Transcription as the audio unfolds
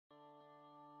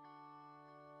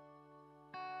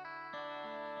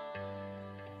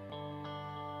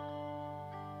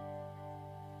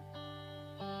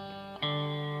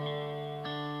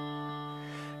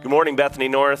morning, Bethany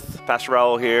North. Pastor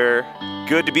Raul here.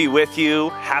 Good to be with you.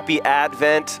 Happy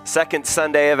Advent, second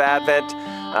Sunday of Advent.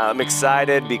 I'm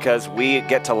excited because we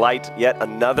get to light yet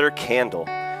another candle.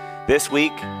 This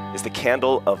week is the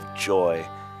candle of joy.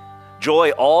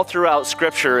 Joy all throughout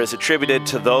Scripture is attributed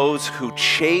to those who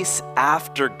chase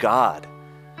after God.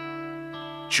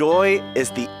 Joy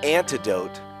is the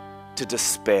antidote to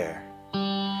despair.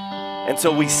 And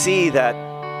so we see that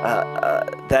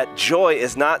joy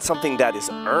is not something that is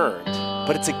earned,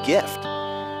 but it's a gift.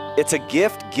 It's a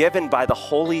gift given by the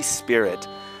Holy Spirit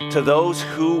to those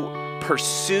who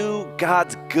pursue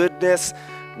God's goodness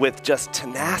with just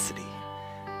tenacity.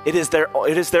 It is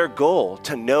their goal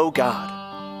to know God.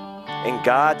 And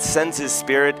God sends His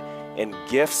Spirit and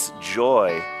gifts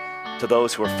joy to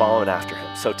those who are following after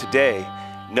Him. So today,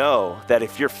 know that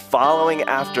if you're following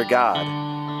after God,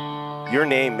 your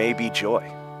name may be Joy.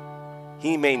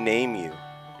 He may name you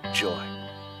Joy.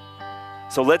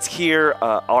 So let's hear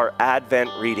our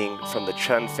Advent reading from the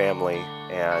Chun family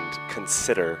and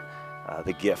consider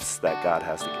the gifts that God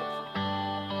has to give.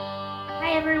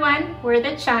 Hi everyone, we're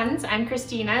the Chuns. I'm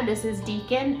Christina. This is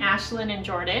Deacon, Ashlyn, and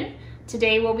Jordan.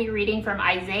 Today we'll be reading from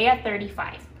Isaiah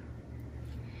 35.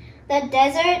 The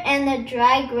desert and the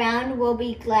dry ground will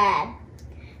be glad.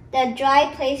 The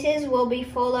dry places will be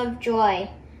full of joy.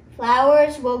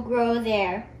 Flowers will grow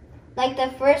there, like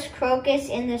the first crocus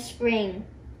in the spring.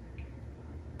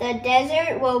 The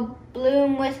desert will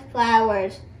bloom with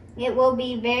flowers. It will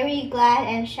be very glad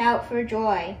and shout for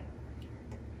joy.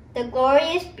 The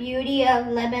glorious beauty of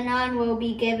Lebanon will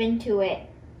be given to it.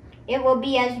 It will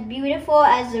be as beautiful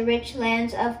as the rich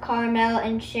lands of Carmel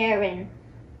and Sharon.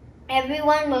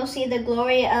 Everyone will see the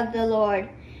glory of the Lord.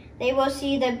 They will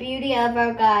see the beauty of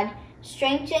our God.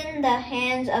 Strengthen the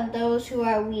hands of those who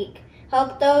are weak.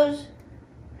 Help those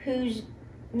whose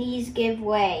knees give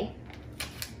way.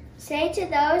 Say to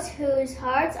those whose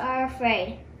hearts are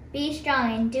afraid, be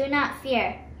strong and do not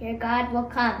fear. Your God will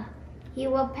come. He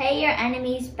will pay your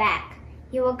enemies back.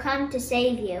 He will come to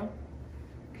save you.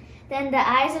 Then the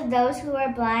eyes of those who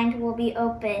are blind will be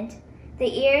opened.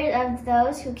 The ears of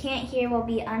those who can't hear will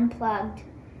be unplugged.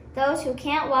 Those who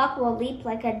can't walk will leap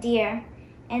like a deer,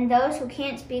 and those who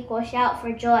can't speak will shout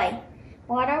for joy.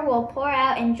 Water will pour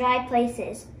out in dry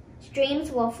places. Streams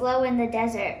will flow in the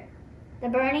desert. The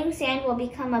burning sand will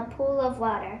become a pool of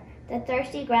water. The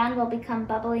thirsty ground will become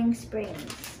bubbling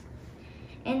springs.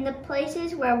 In the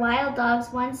places where wild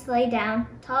dogs once lay down,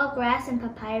 tall grass and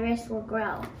papyrus will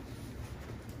grow.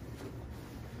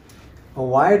 A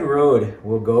wide road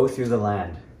will go through the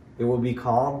land. It will be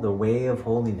called the Way of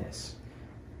Holiness.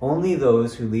 Only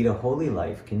those who lead a holy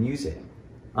life can use it.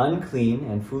 Unclean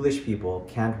and foolish people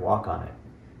can't walk on it.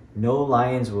 No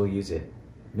lions will use it.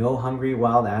 No hungry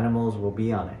wild animals will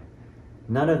be on it.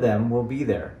 None of them will be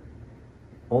there.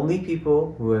 Only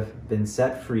people who have been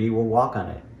set free will walk on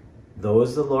it.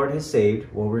 Those the Lord has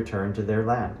saved will return to their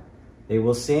land. They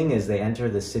will sing as they enter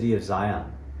the city of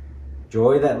Zion.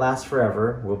 Joy that lasts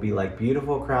forever will be like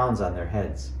beautiful crowns on their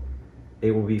heads.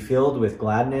 They will be filled with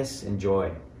gladness and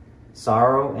joy.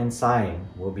 Sorrow and sighing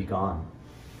will be gone.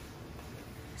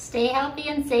 Stay healthy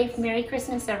and safe. Merry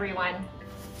Christmas, everyone.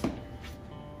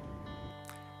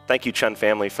 Thank you, Chun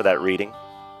family, for that reading.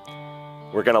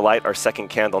 We're going to light our second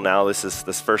candle now.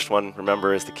 This first one,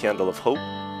 remember, is the candle of hope.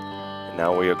 And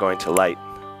now we are going to light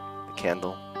the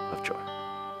candle of joy.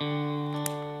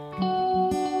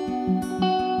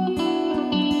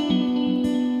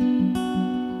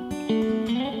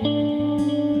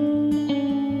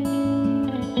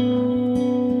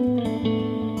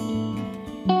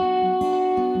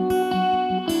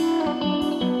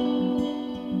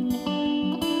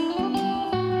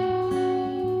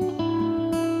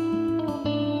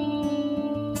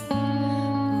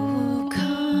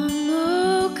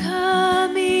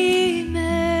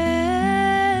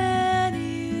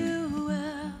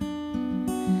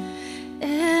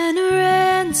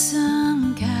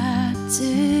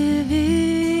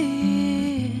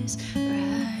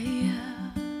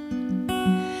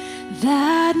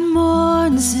 That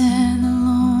mourns in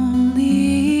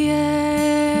lonely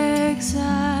exile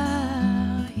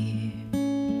here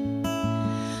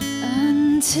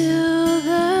until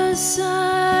the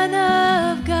Son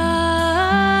of God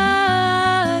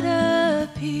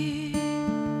appear.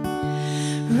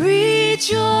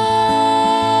 Rejoice,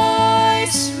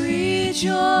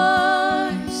 rejoice,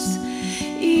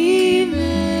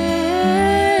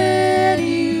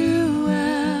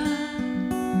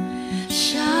 Emmanuel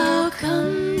shall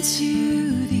come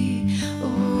to thee,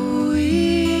 O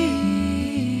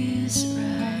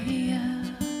Israel.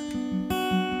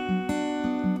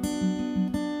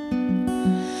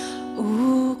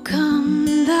 O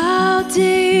come thou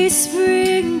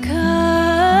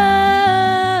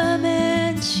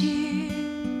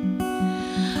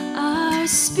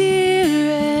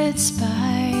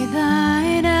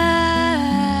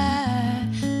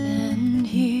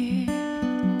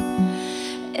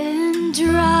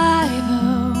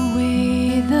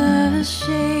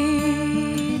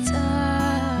shades of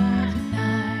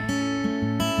night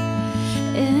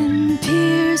and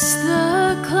pierce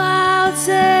the clouds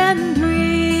and bring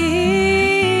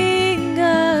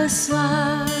us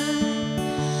light.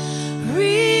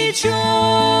 Rejoice,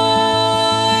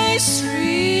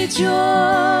 rejoice,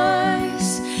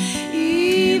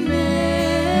 Emmanuel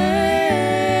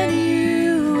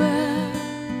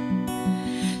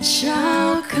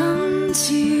shall come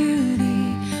to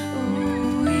thee,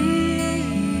 O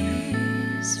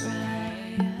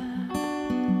Israel.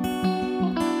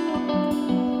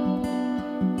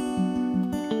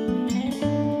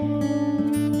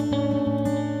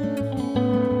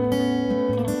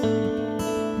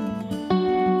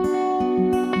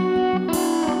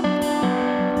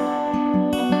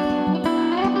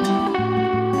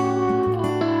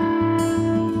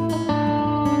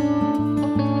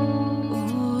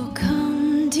 Oh,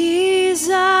 come,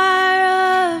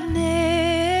 desire of nations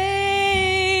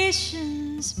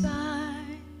by,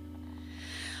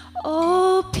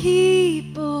 all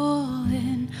people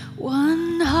in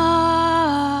one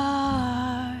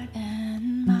heart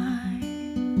and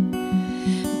mind.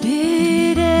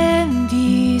 Bid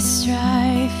envy,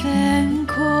 strife, and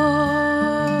quarrel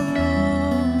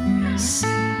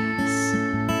cease.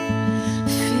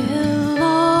 Fill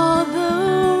all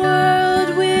the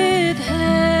world with heaven's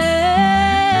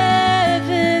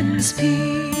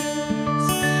peace.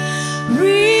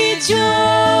 Rejoice,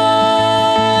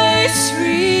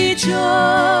 rejoice,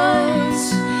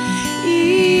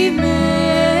 Emmanuel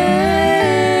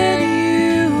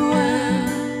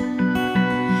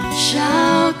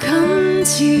shall come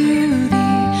to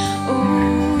thee,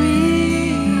 O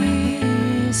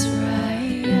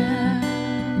Israel.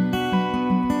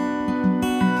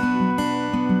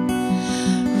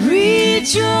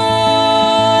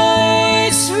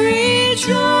 Rejoice,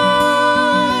 rejoice,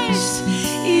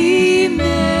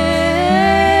 Emmanuel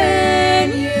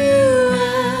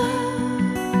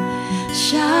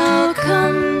shall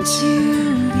come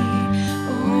to thee,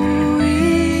 O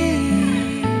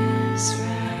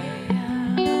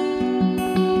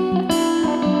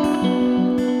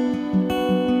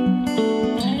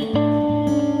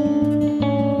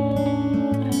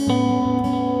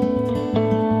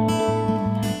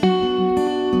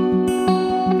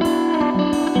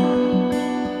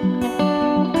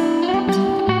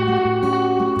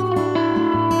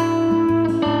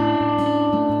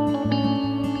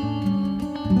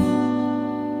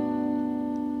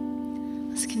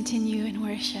Let's continue in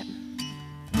worship.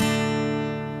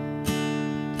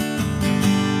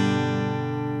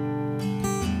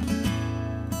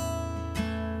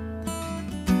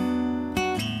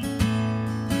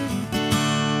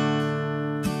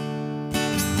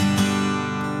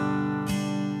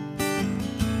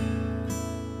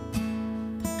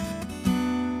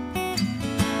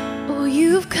 Oh,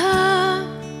 you've come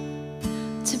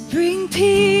to bring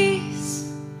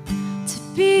peace, to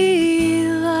be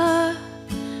love,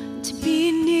 to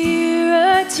be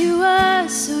nearer to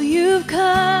us. So you've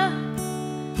come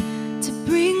to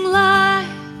bring life,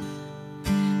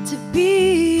 to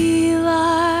be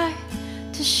light,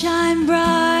 to shine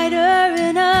brighter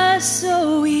in us.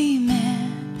 So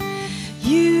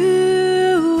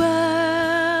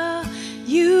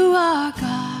you are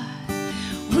God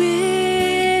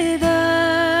with us,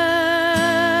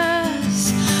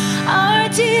 our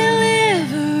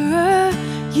deliverer,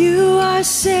 you are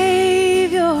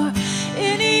Savior.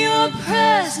 In your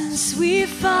presence we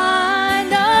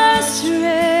find our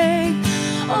strength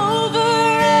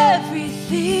over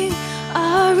everything,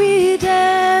 our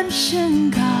redemption,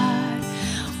 God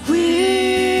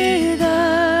with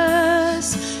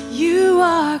us. You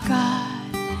are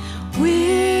God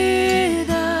with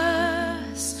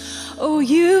us. Oh,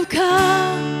 you've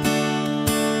come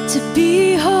to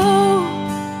be hope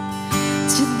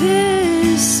to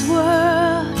this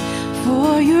world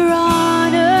for your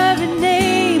honor and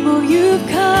name. Oh, you've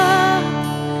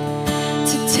come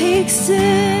to take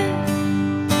sin,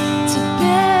 to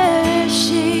bear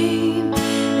shame,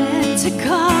 and to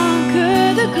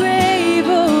conquer the grave.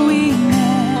 Oh,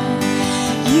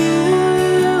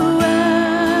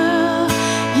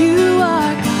 you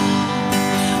are God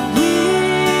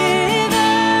with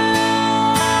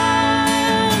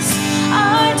us,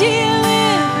 our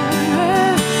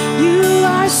deliverer, you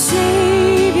are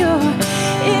Savior.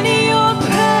 In your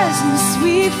presence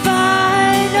we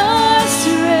find our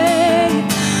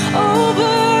strength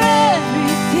over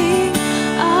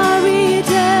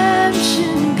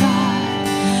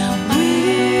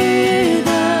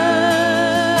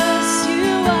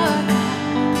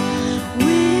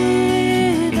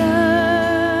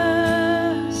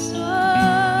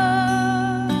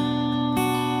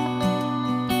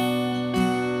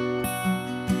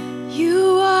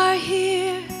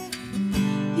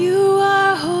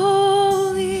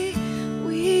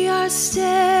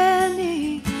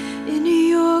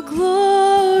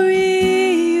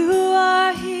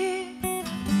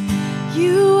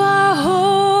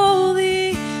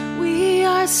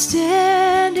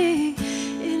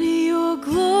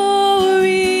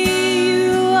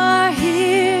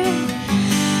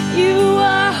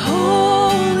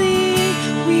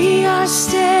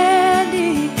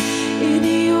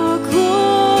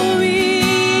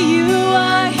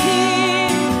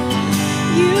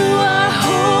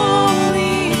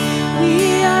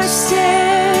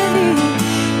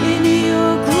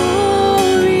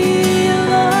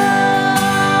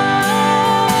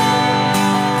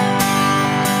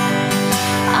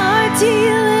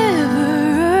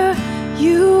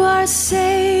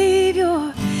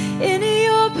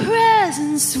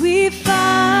presence we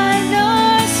find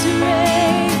us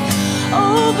reign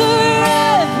over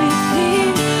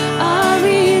everything, our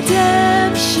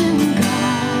redemption,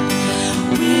 God,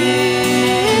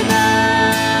 with us,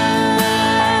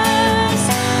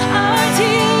 our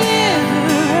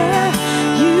deliverer,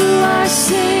 you are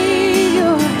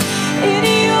Savior. In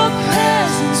your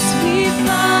presence we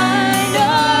find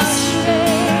us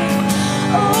reign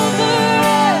over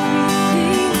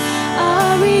everything,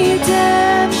 our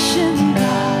redemption,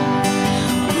 God,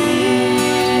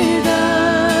 with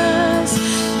us.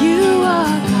 You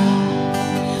are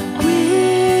God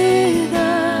with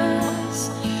us.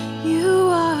 You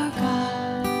are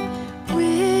God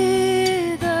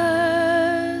with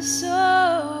us.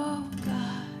 Oh,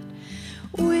 God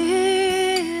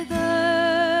with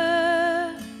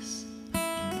us.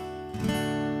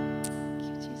 Thank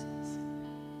you, Jesus.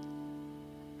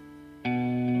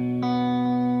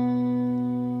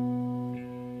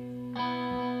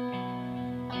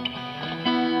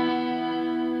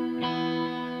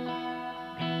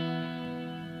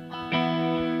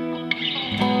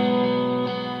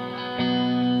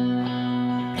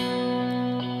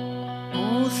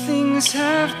 All things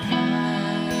have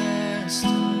passed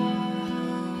away.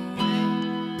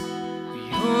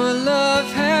 Your love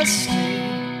has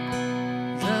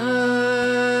stayed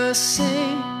the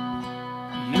same.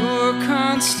 Your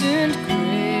constant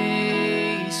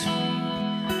grace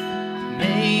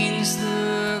remains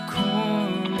the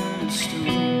cornerstone.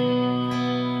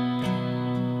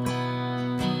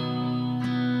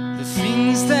 The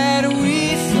things that we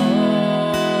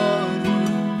thought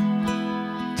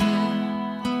were dead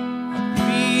are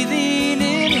breathing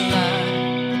in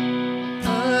life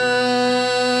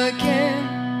again.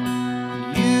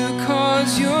 You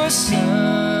cause your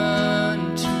sun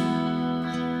to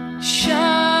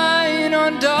shine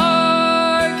on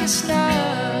darkest night.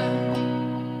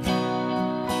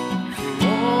 For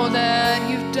all that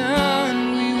you've done,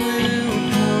 we will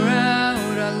pour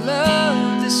out our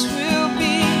love. This will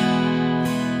be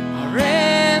our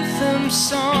anthem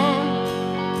song.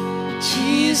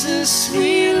 Jesus,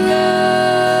 we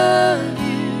love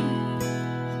you.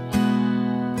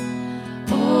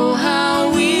 Oh, how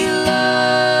we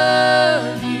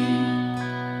love you.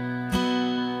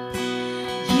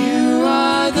 You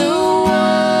are the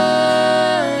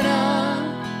one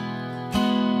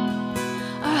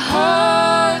our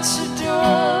hearts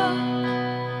adore.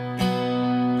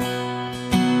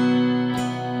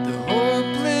 The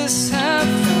hopeless have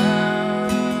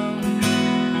found you.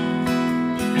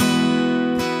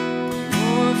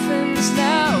 Your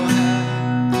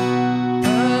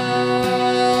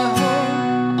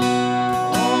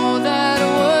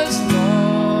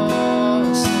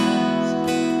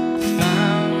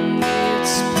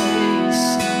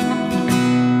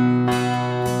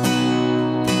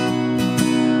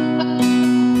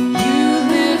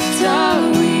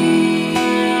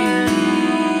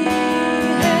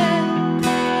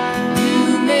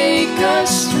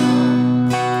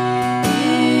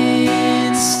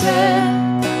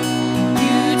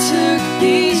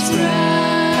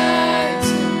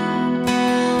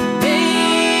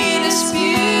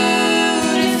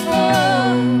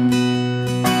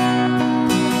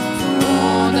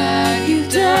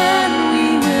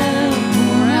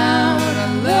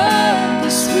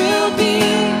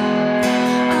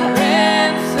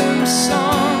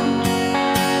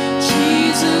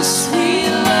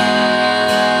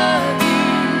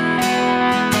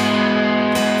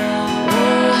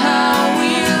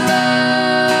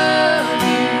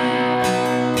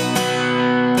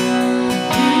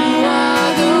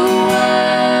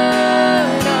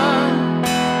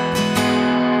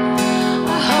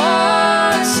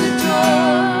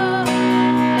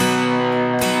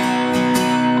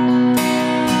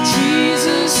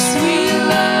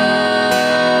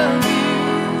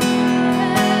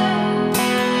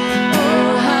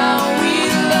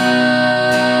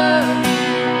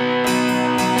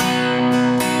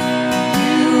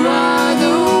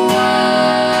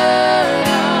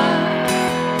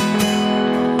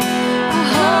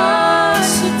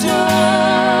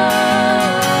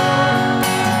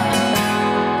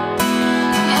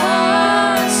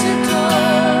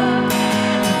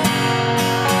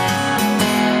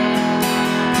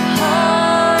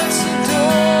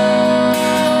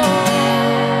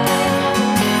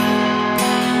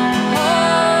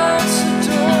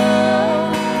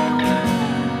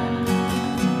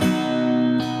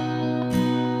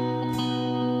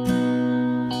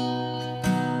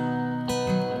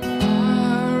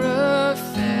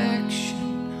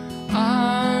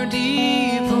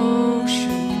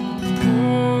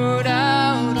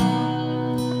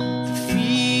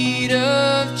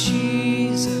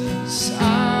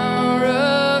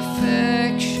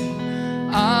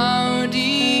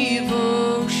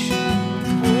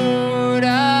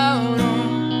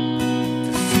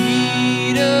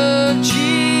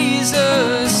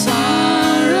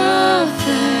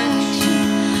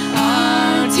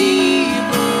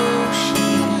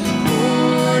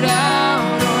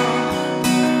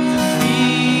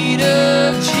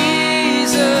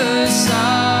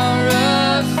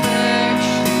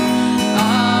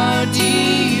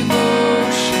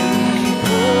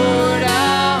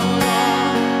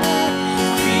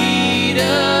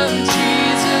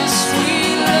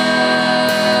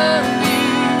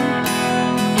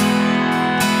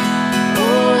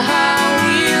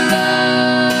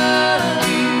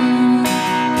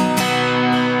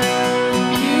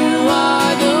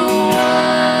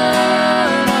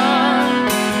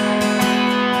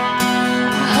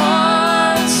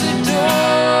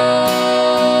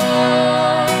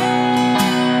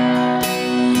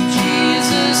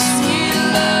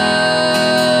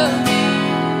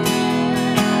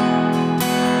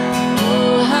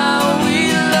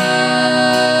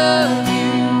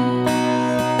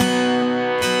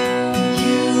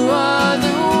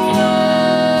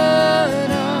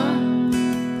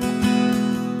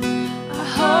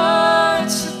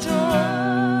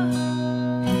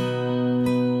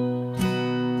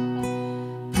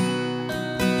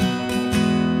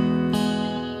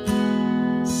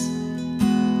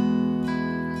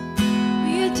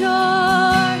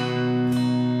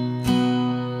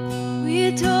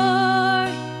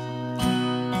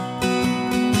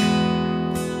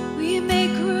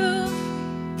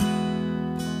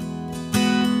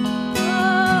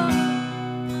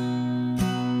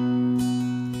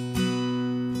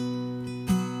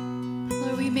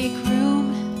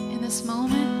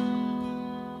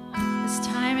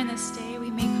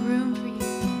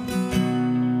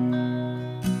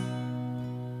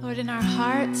in our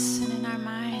hearts and in our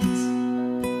minds.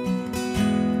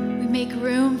 We make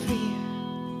room for you.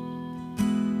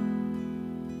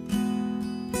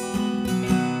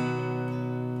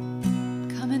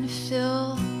 Come and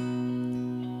fill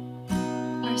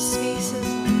our spaces,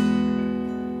 Lord.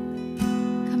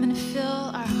 Come and fill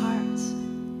our hearts.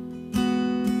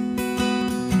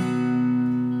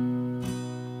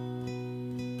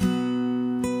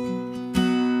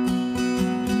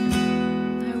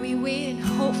 Lord, we wait in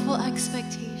hopeful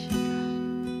expectation,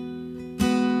 God.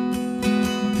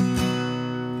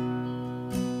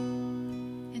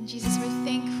 And Jesus, we're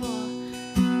thankful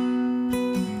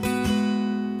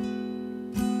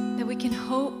that we can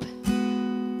hope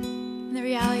in the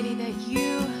reality that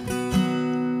you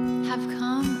have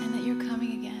come and that you're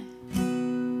coming again.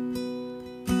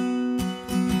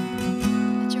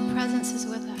 That your presence is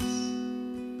with us.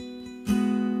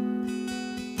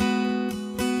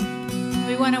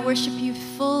 We want to worship you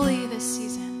fully this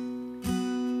season.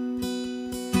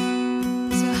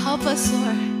 So help us,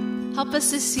 Lord. Help us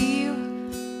to see you.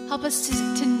 Help us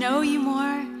to know you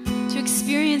more, to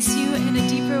experience you in a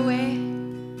deeper way,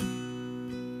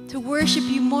 to worship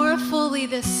you more fully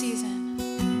this season.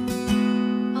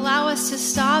 Allow us to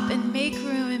stop and make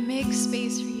room and make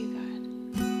space for you, God.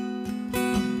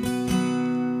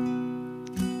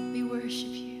 We worship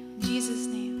you. In Jesus'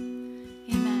 name,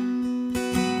 amen.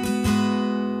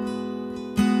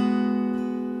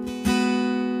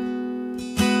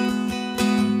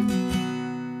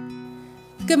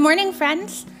 Good morning,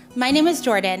 friends. My name is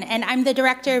Jordan, and I'm the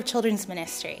Director of Children's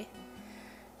Ministry.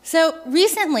 So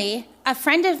recently, a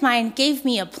friend of mine gave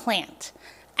me a plant,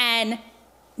 and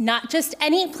not just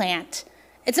any plant.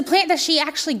 It's a plant that she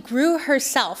actually grew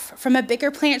herself from a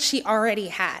bigger plant she already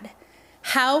had.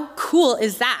 How cool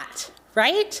is that,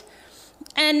 right?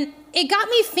 And it got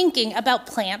me thinking about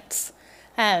plants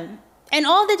and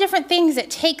all the different things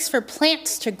it takes for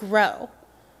plants to grow.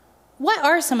 What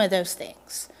are some of those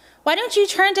things? Why don't you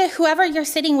turn to whoever you're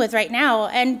sitting with right now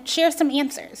and share some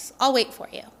answers? I'll wait for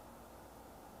you.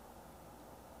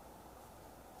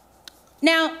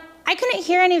 Now, I couldn't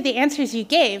hear any of the answers you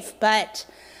gave, but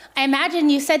I imagine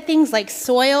you said things like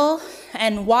soil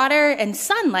and water and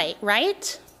sunlight,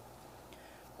 right?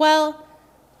 Well,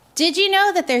 did you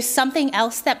know that there's something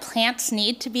else that plants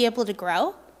need to be able to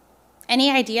grow?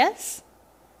 Any ideas?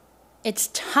 It's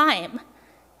time.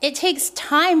 It takes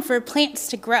time for plants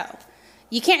to grow.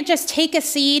 You can't just take a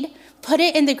seed, put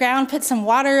it in the ground, put some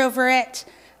water over it,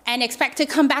 and expect to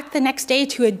come back the next day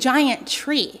to a giant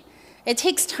tree. It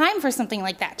takes time for something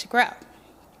like that to grow.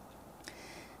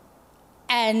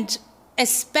 And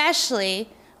especially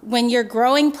when you're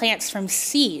growing plants from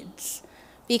seeds,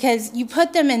 because you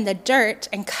put them in the dirt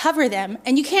and cover them,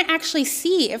 and you can't actually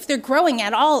see if they're growing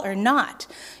at all or not.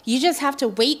 You just have to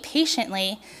wait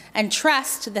patiently and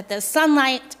trust that the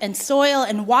sunlight and soil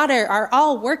and water are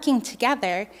all working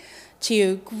together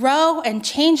to grow and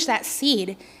change that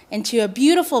seed into a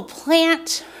beautiful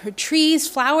plant, or trees,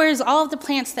 flowers, all of the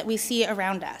plants that we see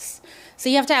around us. So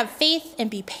you have to have faith and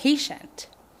be patient.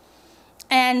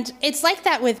 And it's like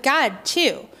that with God,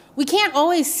 too. We can't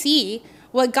always see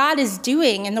what God is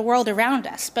doing in the world around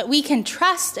us, but we can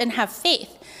trust and have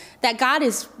faith that God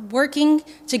is working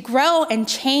to grow and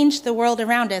change the world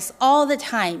around us all the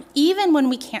time, even when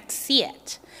we can't see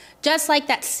it. Just like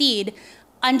that seed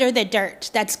under the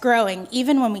dirt that's growing,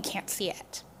 even when we can't see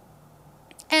it.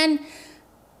 And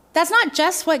that's not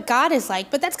just what God is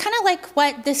like, but that's kind of like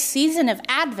what this season of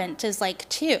Advent is like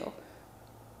too.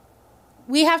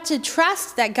 We have to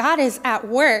trust that God is at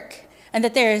work and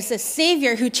that there is a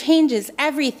Savior who changes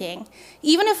everything,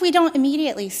 even if we don't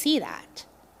immediately see that.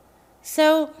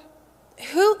 So,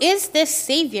 who is this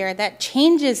Savior that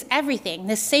changes everything,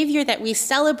 this Savior that we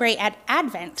celebrate at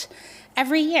Advent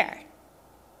every year?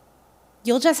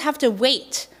 You'll just have to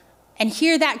wait and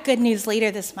hear that good news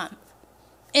later this month.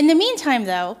 In the meantime,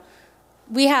 though,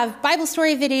 we have Bible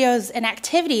story videos and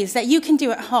activities that you can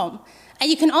do at home. And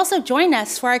you can also join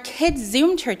us for our kids'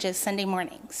 Zoom churches Sunday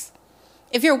mornings.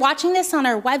 If you're watching this on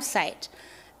our website,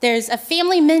 there's a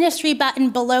family ministry button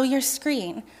below your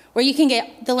screen where you can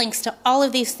get the links to all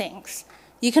of these things.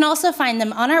 You can also find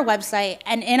them on our website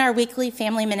and in our weekly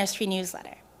family ministry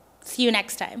newsletter. See you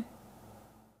next time.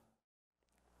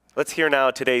 Let's hear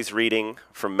now today's reading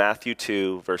from Matthew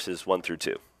 2, verses 1 through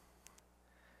 2.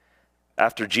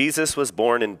 After Jesus was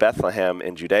born in Bethlehem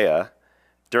in Judea,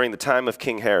 during the time of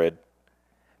King Herod,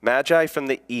 Magi from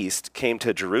the east came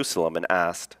to Jerusalem and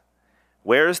asked,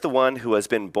 "Where is the one who has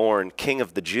been born King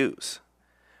of the Jews?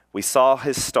 We saw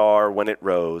his star when it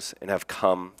rose and have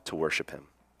come to worship him."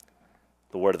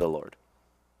 The word of the Lord.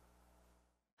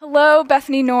 Hello,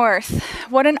 Bethany North.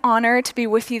 What an honor to be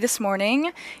with you this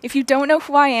morning. If you don't know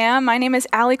who I am, my name is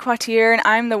Allie Quatier, and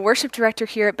I'm the worship director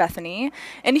here at Bethany.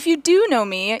 And if you do know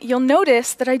me, you'll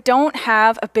notice that I don't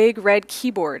have a big red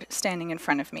keyboard standing in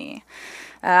front of me.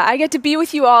 I get to be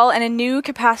with you all in a new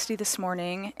capacity this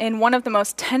morning in one of the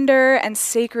most tender and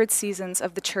sacred seasons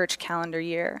of the church calendar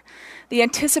year. The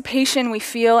anticipation we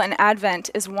feel in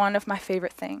Advent is one of my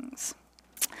favorite things.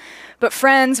 But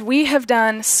friends, we have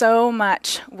done so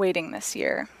much waiting this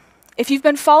year. If you've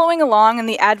been following along in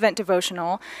the Advent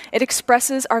devotional, it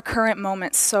expresses our current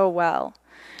moment so well.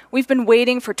 We've been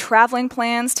waiting for traveling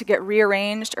plans to get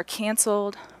rearranged or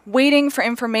canceled, waiting for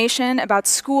information about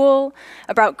school,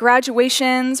 about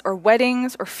graduations or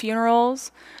weddings or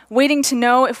funerals, waiting to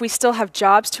know if we still have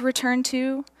jobs to return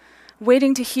to,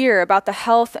 waiting to hear about the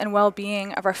health and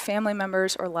well-being of our family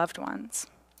members or loved ones.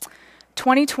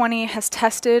 2020 has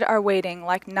tested our waiting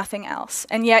like nothing else,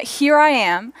 and yet here I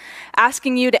am,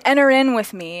 asking you to enter in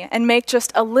with me and make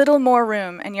just a little more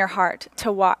room in your heart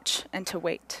to watch and to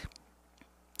wait.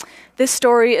 This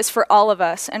story is for all of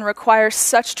us and requires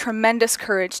such tremendous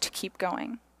courage to keep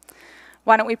going.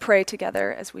 Why don't we pray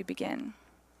together as we begin?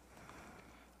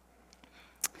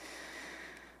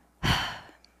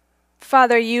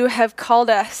 Father, you have called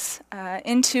us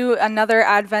into another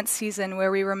Advent season where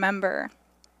we remember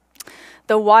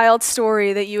the wild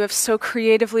story that you have so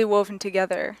creatively woven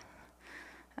together.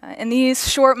 In these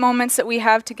short moments that we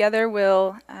have together,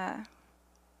 will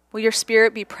your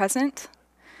Spirit be present?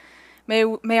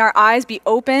 May our eyes be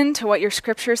open to what your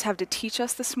scriptures have to teach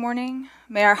us this morning.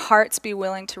 May our hearts be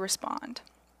willing to respond.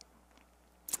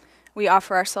 We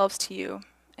offer ourselves to you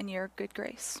in your good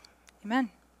grace. Amen.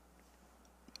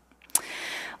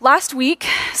 Last week,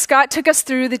 Scott took us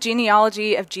through the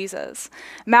genealogy of Jesus.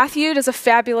 Matthew does a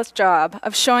fabulous job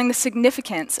of showing the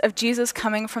significance of Jesus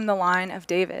coming from the line of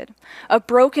David. A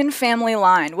broken family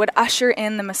line would usher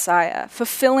in the Messiah,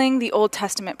 fulfilling the Old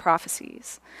Testament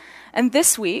prophecies. And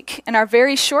this week, in our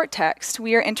very short text,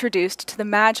 we are introduced to the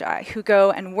Magi who go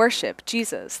and worship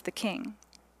Jesus, the King.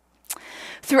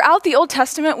 Throughout the Old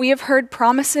Testament, we have heard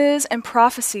promises and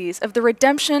prophecies of the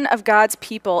redemption of God's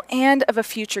people and of a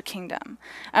future kingdom.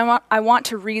 I want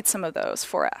to read some of those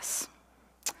for us.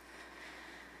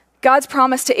 God's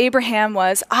promise to Abraham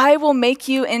was, "I will make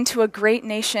you into a great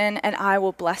nation and I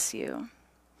will bless you."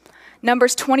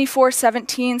 Numbers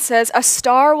 24:17 says, "A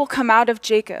star will come out of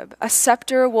Jacob, a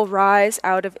scepter will rise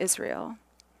out of Israel."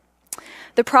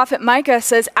 The prophet Micah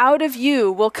says, "Out of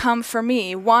you will come for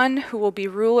me one who will be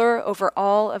ruler over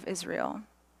all of Israel."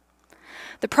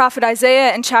 The prophet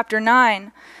Isaiah in chapter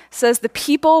 9 says, "The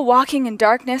people walking in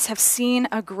darkness have seen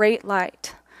a great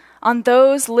light. On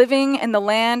those living in the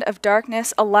land of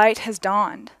darkness, a light has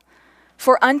dawned.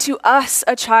 For unto us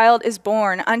a child is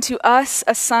born, unto us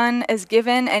a son is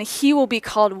given, and he will be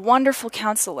called Wonderful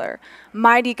Counselor,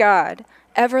 Mighty God,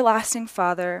 Everlasting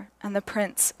Father, and the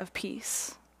Prince of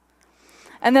Peace."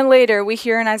 And then later we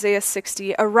hear in Isaiah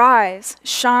 60, "Arise,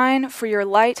 shine, for your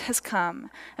light has come,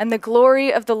 and the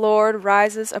glory of the Lord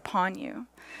rises upon you.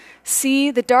 See,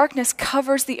 the darkness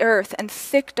covers the earth, and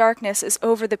thick darkness is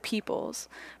over the peoples.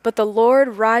 But the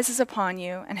Lord rises upon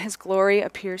you, and his glory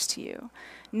appears to you.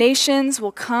 Nations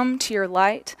will come to your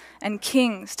light, and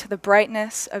kings to the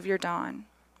brightness of your dawn."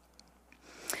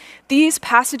 These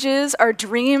passages are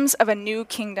dreams of a new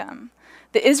kingdom.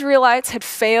 The Israelites had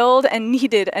failed and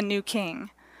needed a new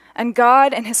king, and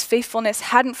God in his faithfulness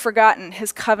hadn't forgotten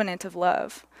his covenant of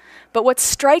love. But what's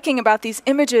striking about these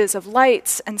images of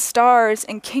lights and stars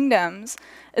and kingdoms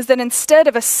is that instead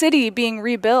of a city being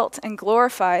rebuilt and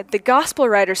glorified, the gospel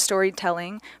writer's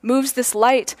storytelling moves this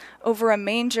light over a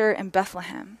manger in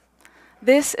Bethlehem.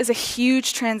 This is a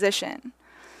huge transition.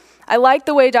 I like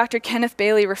the way Dr. Kenneth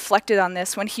Bailey reflected on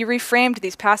this when he reframed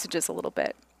these passages a little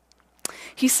bit.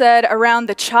 He said, "Around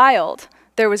the child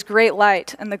there was great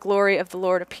light, and the glory of the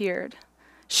Lord appeared.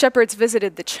 Shepherds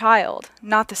visited the child,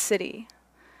 not the city.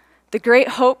 The great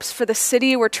hopes for the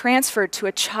city were transferred to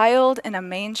a child in a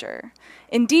manger.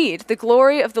 Indeed, the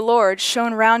glory of the Lord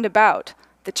shone round about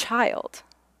the child."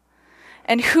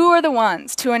 And who are the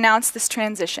ones to announce this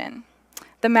transition?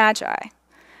 The Magi.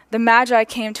 The Magi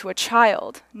came to a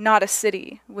child, not a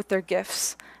city, with their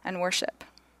gifts and worship.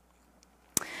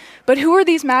 But who are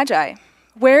these Magi?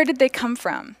 Where did they come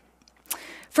from?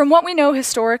 From what we know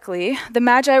historically, the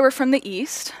Magi were from the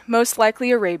east, most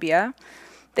likely Arabia.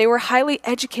 They were highly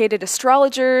educated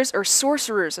astrologers or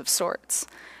sorcerers of sorts.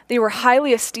 They were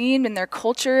highly esteemed in their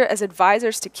culture as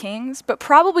advisors to kings, but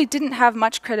probably didn't have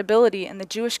much credibility in the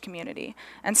Jewish community,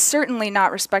 and certainly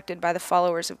not respected by the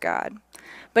followers of God.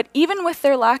 But even with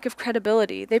their lack of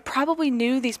credibility, they probably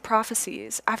knew these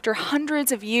prophecies after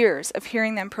hundreds of years of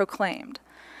hearing them proclaimed.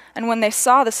 And when they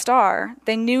saw the star,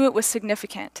 they knew it was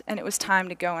significant and it was time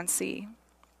to go and see.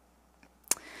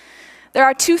 There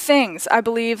are two things I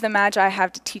believe the Magi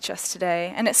have to teach us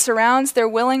today, and it surrounds their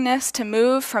willingness to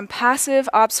move from passive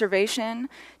observation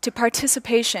to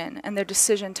participation and their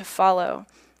decision to follow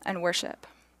and worship.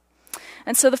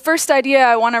 And so the first idea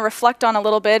I want to reflect on a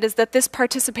little bit is that this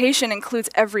participation includes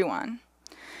everyone.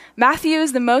 Matthew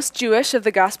is the most Jewish of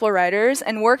the gospel writers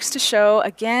and works to show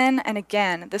again and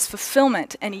again this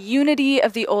fulfillment and unity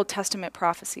of the Old Testament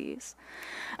prophecies.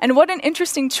 And what an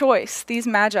interesting choice these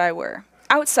Magi were,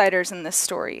 outsiders in this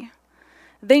story.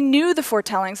 They knew the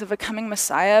foretellings of a coming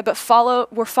Messiah, but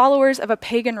were followers of a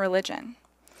pagan religion.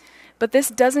 But this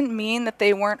doesn't mean that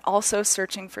they weren't also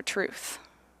searching for truth.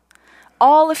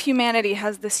 All of humanity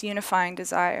has this unifying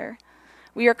desire.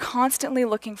 We are constantly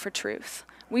looking for truth.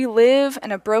 We live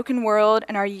in a broken world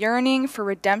and are yearning for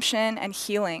redemption and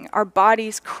healing. Our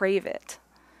bodies crave it.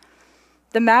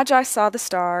 The Magi saw the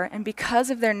star, and because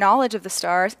of their knowledge of the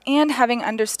stars and having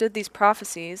understood these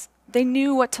prophecies, they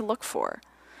knew what to look for.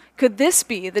 Could this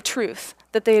be the truth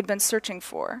that they had been searching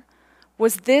for?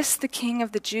 Was this the King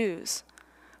of the Jews?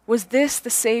 Was this the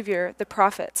Savior the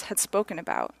prophets had spoken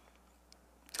about?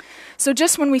 So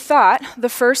just when we thought the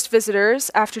first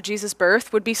visitors after Jesus'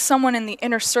 birth would be someone in the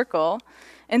inner circle,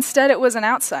 instead it was an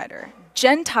outsider.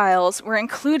 Gentiles were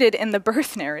included in the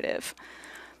birth narrative.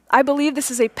 I believe this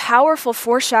is a powerful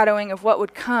foreshadowing of what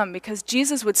would come, because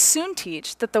Jesus would soon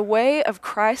teach that the way of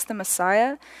Christ the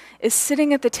Messiah is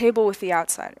sitting at the table with the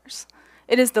outsiders.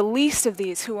 It is the least of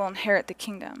these who will inherit the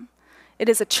kingdom. It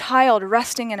is a child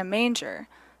resting in a manger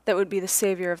that would be the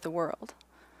Savior of the world.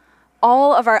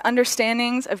 All of our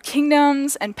understandings of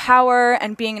kingdoms and power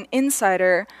and being an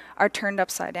insider are turned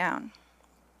upside down.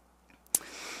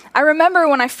 I remember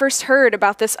when I first heard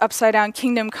about this upside-down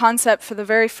kingdom concept for the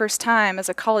very first time as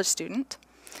a college student.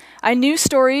 I knew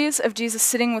stories of Jesus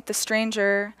sitting with the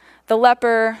stranger, the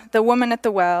leper, the woman at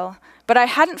the well, but I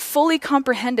hadn't fully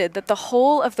comprehended that the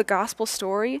whole of the gospel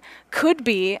story could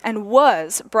be and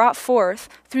was brought forth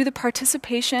through the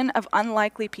participation of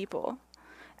unlikely people,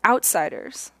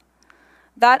 outsiders.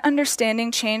 That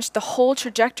understanding changed the whole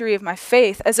trajectory of my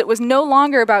faith, as it was no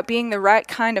longer about being the right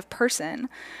kind of person,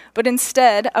 but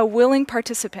instead a willing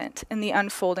participant in the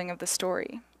unfolding of the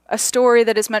story, a story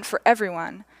that is meant for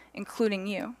everyone, including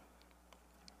you.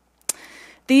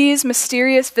 These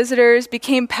mysterious visitors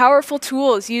became powerful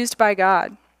tools used by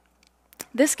God.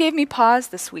 This gave me pause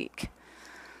this week.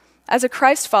 As a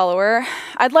Christ follower,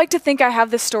 I'd like to think I have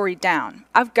this story down.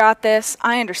 I've got this,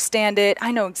 I understand it,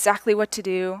 I know exactly what to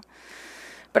do.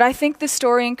 But I think this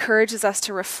story encourages us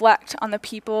to reflect on the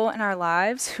people in our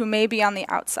lives who may be on the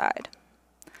outside.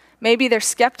 Maybe they're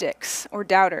skeptics or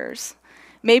doubters.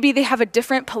 Maybe they have a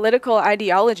different political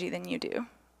ideology than you do.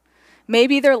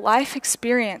 Maybe their life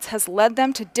experience has led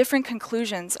them to different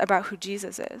conclusions about who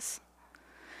Jesus is.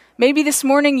 Maybe this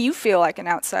morning you feel like an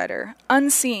outsider,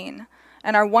 unseen,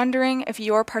 and are wondering if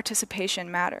your participation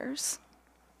matters.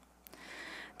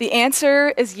 The answer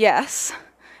is yes.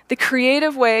 The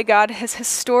creative way God has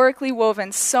historically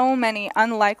woven so many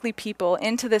unlikely people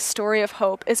into this story of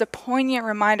hope is a poignant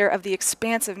reminder of the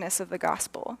expansiveness of the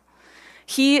gospel.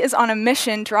 He is on a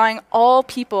mission drawing all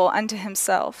people unto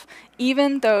himself,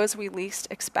 even those we least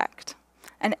expect,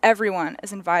 and everyone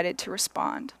is invited to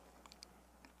respond.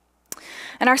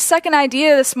 And our second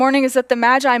idea this morning is that the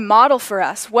Magi model for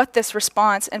us what this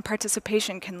response and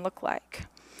participation can look like.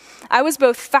 I was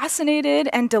both fascinated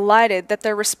and delighted that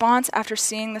their response after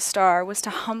seeing the star was to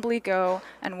humbly go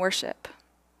and worship.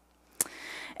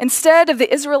 Instead of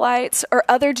the Israelites or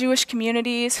other Jewish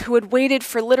communities who had waited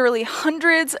for literally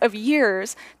hundreds of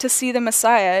years to see the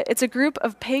Messiah, it's a group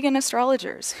of pagan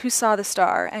astrologers who saw the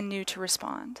star and knew to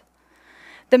respond.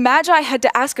 The Magi had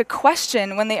to ask a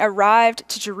question when they arrived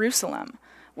to Jerusalem.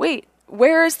 Wait,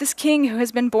 where is this king who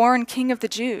has been born King of the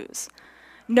Jews?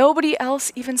 Nobody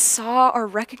else even saw or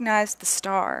recognized the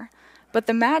star, but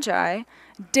the Magi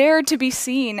dared to be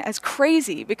seen as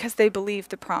crazy because they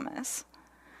believed the promise.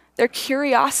 Their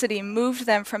curiosity moved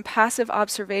them from passive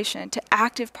observation to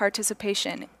active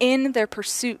participation in their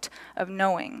pursuit of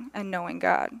knowing and knowing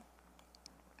God.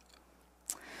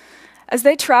 As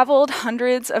they traveled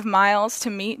hundreds of miles to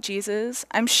meet Jesus,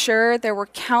 I'm sure there were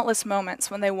countless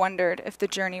moments when they wondered if the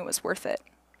journey was worth it.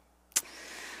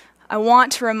 I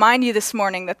want to remind you this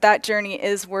morning that that journey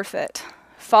is worth it.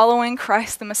 Following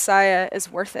Christ the Messiah is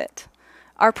worth it.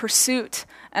 Our pursuit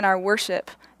and our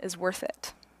worship is worth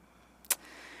it.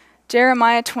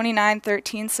 Jeremiah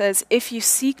 29:13 says, "If you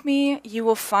seek me, you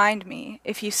will find me,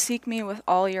 if you seek me with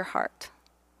all your heart."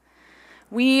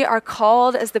 We are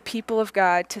called as the people of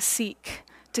God to seek,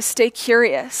 to stay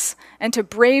curious, and to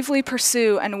bravely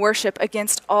pursue and worship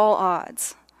against all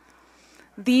odds.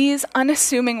 These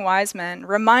unassuming wise men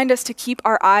remind us to keep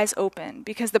our eyes open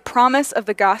because the promise of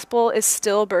the gospel is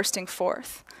still bursting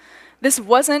forth. This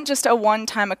wasn't just a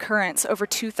one-time occurrence over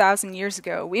 2,000 years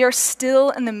ago. We are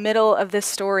still in the middle of this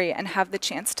story and have the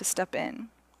chance to step in.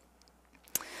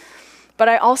 But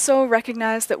I also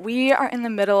recognize that we are in the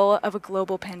middle of a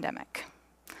global pandemic.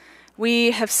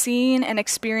 We have seen and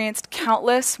experienced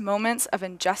countless moments of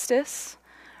injustice,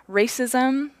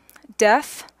 racism,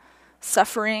 death,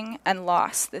 suffering, and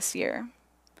loss this year.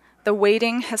 The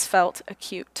waiting has felt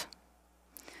acute.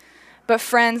 But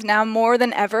friends, now more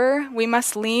than ever, we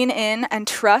must lean in and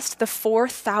trust the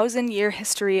 4,000-year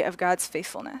history of God's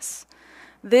faithfulness.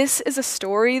 This is a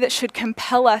story that should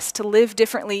compel us to live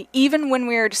differently, even when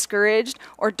we are discouraged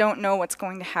or don't know what's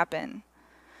going to happen.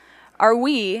 Are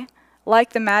we,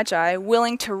 like the Magi,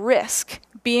 willing to risk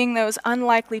being those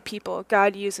unlikely people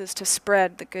God uses to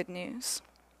spread the good news?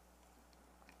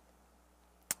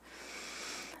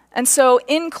 And so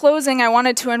in closing, I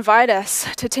wanted to invite us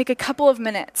to take a couple of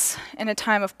minutes in a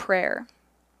time of prayer.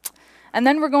 And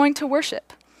then we're going to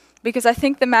worship, because I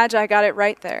think the Magi got it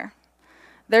right there.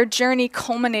 Their journey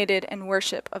culminated in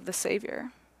worship of the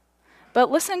Savior. But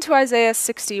listen to Isaiah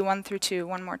 60, 1-2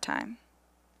 one more time.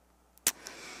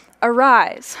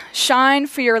 "Arise, shine,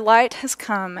 for your light has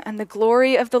come, and the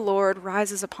glory of the Lord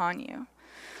rises upon you.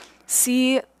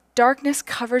 See, darkness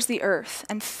covers the earth,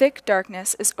 and thick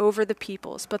darkness is over the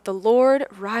peoples, but the Lord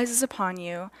rises upon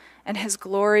you, and his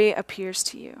glory appears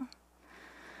to you."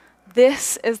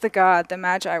 This is the God the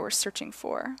Magi were searching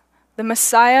for, the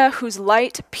Messiah whose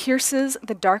light pierces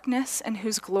the darkness and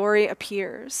whose glory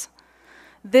appears.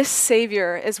 This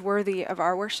Savior is worthy of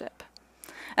our worship.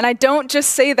 And I don't just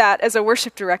say that as a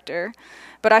worship director,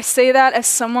 but I say that as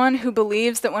someone who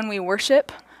believes that when we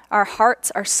worship, our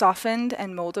hearts are softened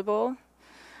and moldable.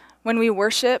 When we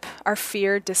worship, our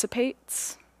fear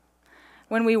dissipates.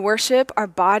 When we worship, our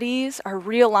bodies are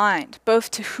realigned, both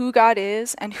to who God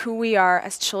is and who we are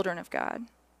as children of God.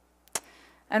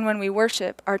 And when we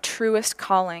worship, our truest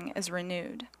calling is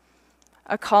renewed,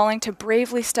 a calling to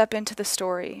bravely step into the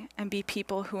story and be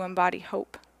people who embody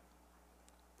hope.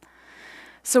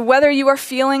 So whether you are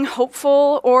feeling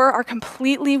hopeful or are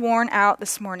completely worn out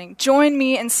this morning, join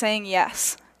me in saying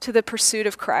yes to the pursuit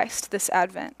of Christ this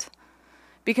Advent.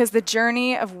 Because the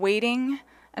journey of waiting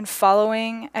and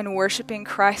following and worshiping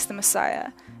Christ the Messiah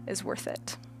is worth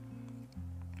it.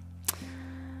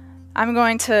 I'm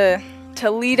going to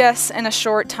lead us in a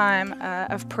short time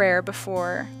of prayer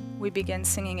before we begin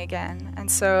singing again.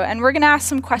 And we're going to ask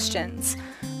some questions.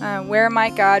 Where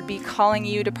might God be calling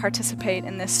you to participate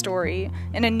in this story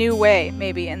in a new way,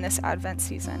 maybe in this Advent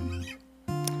season?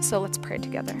 So let's pray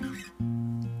together.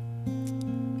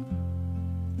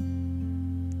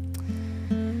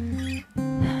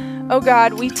 Oh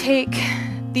God, we take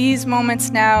these moments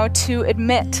now to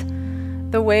admit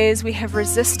the ways we have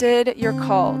resisted your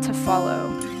call to follow.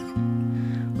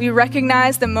 We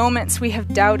recognize the moments we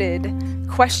have doubted,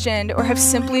 questioned, or have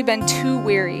simply been too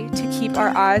weary to keep our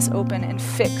eyes open and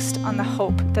fixed on the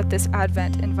hope that this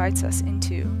Advent invites us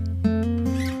into.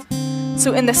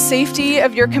 So in the safety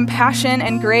of your compassion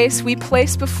and grace, we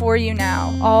place before you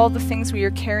now all the things we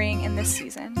are carrying in this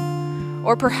season,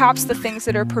 or perhaps the things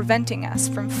that are preventing us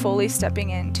from fully stepping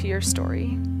into your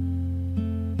story.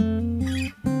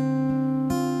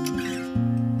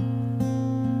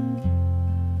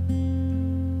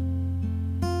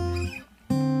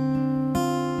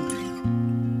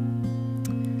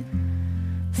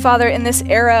 Father, in this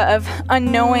era of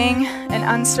unknowing and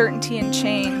uncertainty and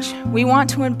change, we want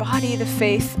to embody the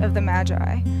faith of the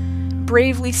Magi,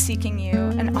 bravely seeking you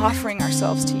and offering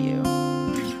ourselves to you.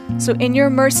 So in your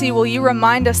mercy, will you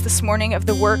remind us this morning of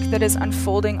the work that is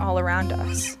unfolding all around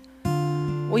us?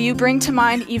 Will you bring to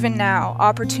mind even now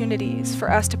opportunities for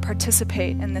us to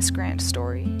participate in this grand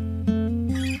story?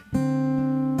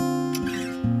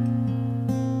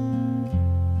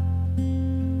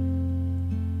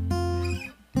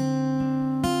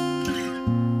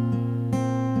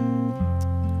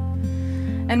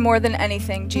 And more than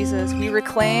anything, Jesus, we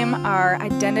reclaim our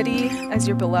identity as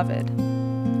your beloved.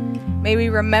 May we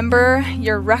remember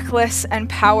your reckless and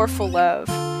powerful love,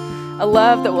 a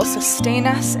love that will sustain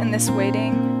us in this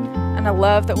waiting, and a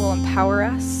love that will empower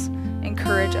us,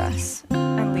 encourage us,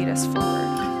 and lead us forward.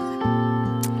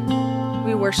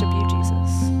 We worship you,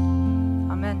 Jesus.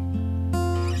 Amen.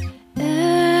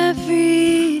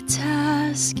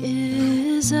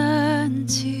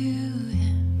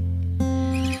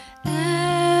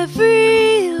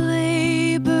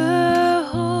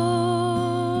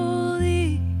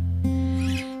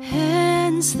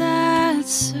 that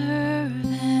serve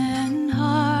and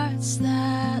hearts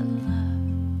that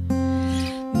love.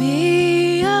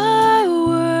 May our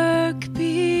work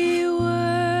be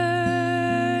worthy.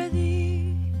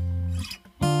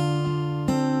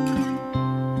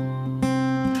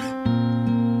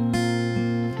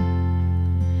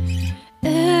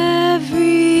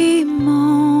 Every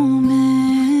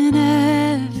moment,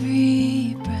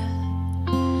 every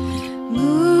breath,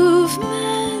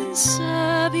 movements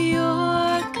of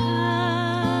your kindness,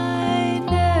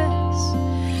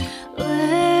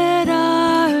 let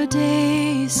our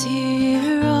days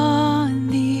here on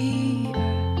the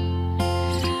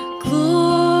earth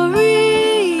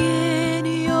glory in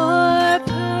your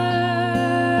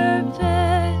purpose.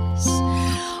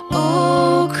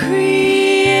 All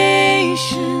creation,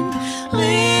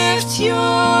 lift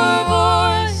your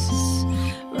voice,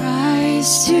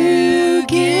 rise to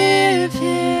give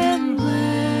him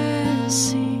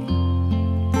blessing.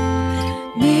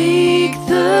 Make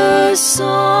the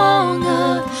song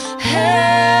of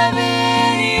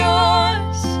heaven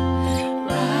yours,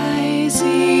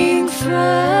 rising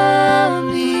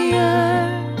from the earth.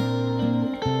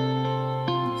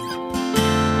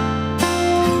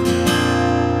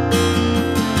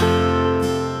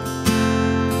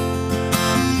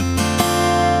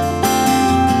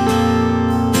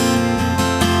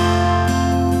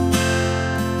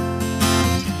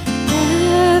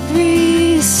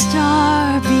 Every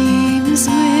star beams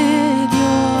with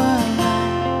your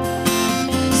light.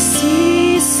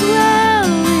 Seas swell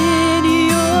in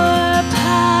your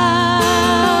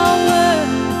power.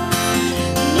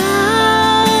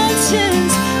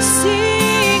 Mountains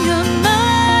sing a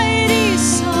mighty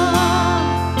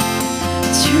song.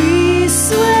 Trees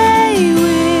sway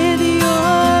with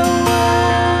your wonder.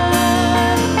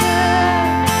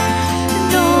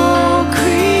 And all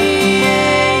creation,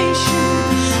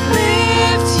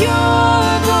 lift your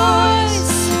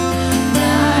voice,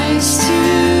 rise to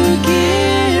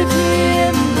give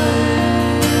him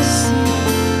blessing.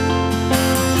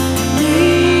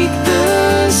 Make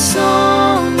the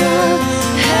song of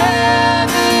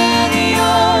heaven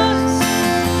yours,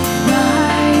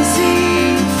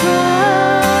 rising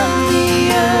from the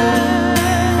earth.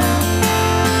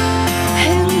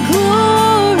 And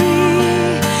glory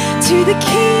to the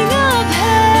King of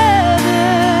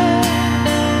heaven.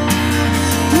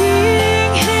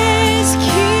 Bring his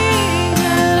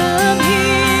kingdom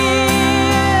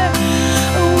here.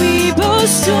 We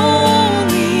boast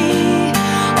only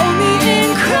in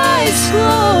Christ's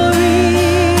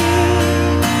glory.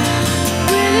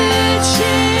 Rich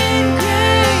in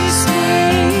grace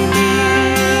made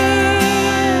near.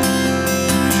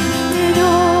 And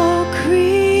all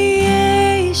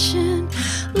creation,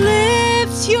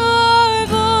 lift your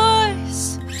voice,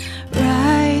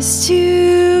 rise to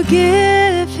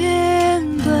give him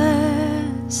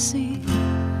blessing.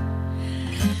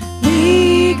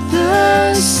 Make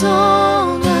the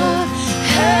song of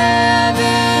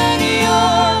heaven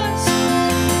yours,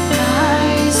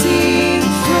 rising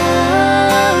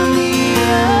from the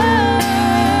earth.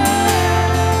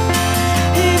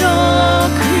 And all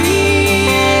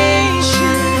creation,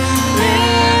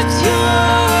 lift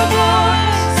your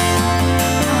voice,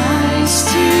 rise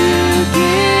to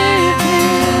give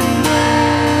him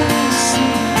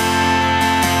blessing.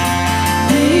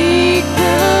 Make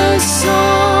the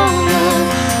song of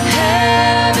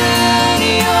heaven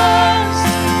yours,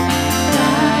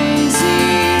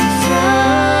 rising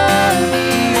from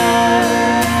the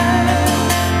earth.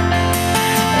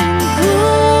 And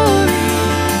glory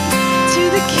to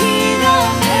the King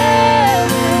of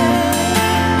heaven.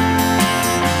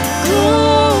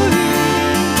 Glory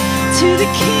to the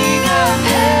King of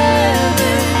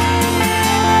heaven.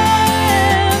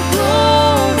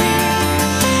 Glory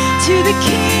to the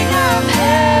King of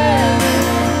heaven.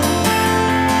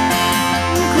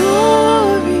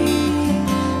 Glory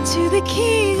to the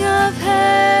King of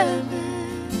heaven.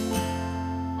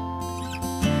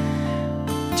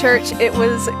 Church, it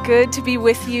was good to be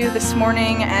with you this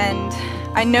morning, and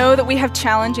I know that we have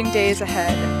challenging days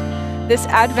ahead. This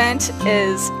Advent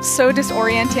is so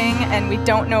disorienting, and we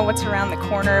don't know what's around the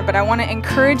corner, but I want to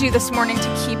encourage you this morning to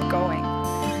keep going,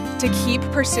 to keep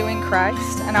pursuing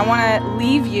Christ. And I want to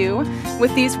leave you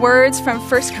with these words from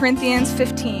 1 Corinthians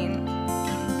 15,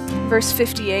 verse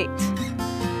 58.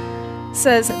 It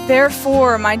says,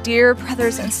 "Therefore, my dear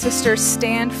brothers and sisters,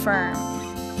 stand firm.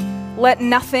 Let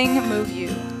nothing move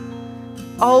you.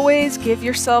 Always give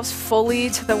yourselves fully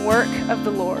to the work of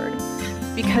the Lord,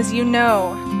 because you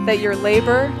know that your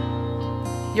labor,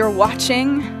 your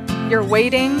watching, your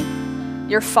waiting,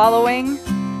 your following,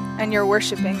 and your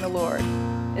worshiping the Lord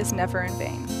is never in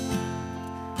vain."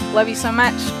 Love you so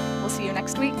much. We'll see you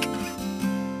next week.